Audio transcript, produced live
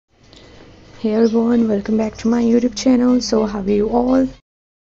Hey everyone, welcome back to my YouTube channel. So how are you all?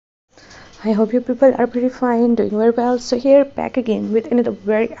 I hope you people are pretty fine, doing very well. So here back again with another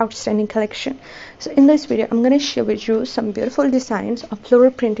very outstanding collection. So in this video I'm gonna share with you some beautiful designs of floral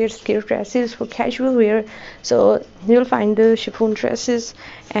printed skirt dresses for casual wear. So you'll find the chiffon dresses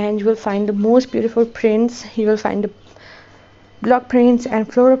and you will find the most beautiful prints. You will find the block prints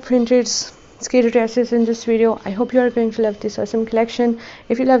and floral printed skirt dresses in this video. I hope you are going to love this awesome collection.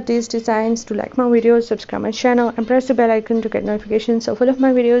 If you love these designs, do like my videos, subscribe my channel and press the bell icon to get notifications of all of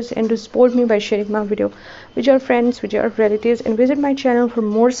my videos, and to support me by sharing my video with your friends, with your relatives, and visit my channel for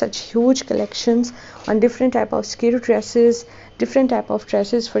more such huge collections on different type of skirt dresses, different type of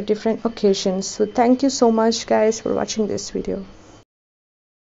dresses for different occasions. So thank you so much guys for watching this video.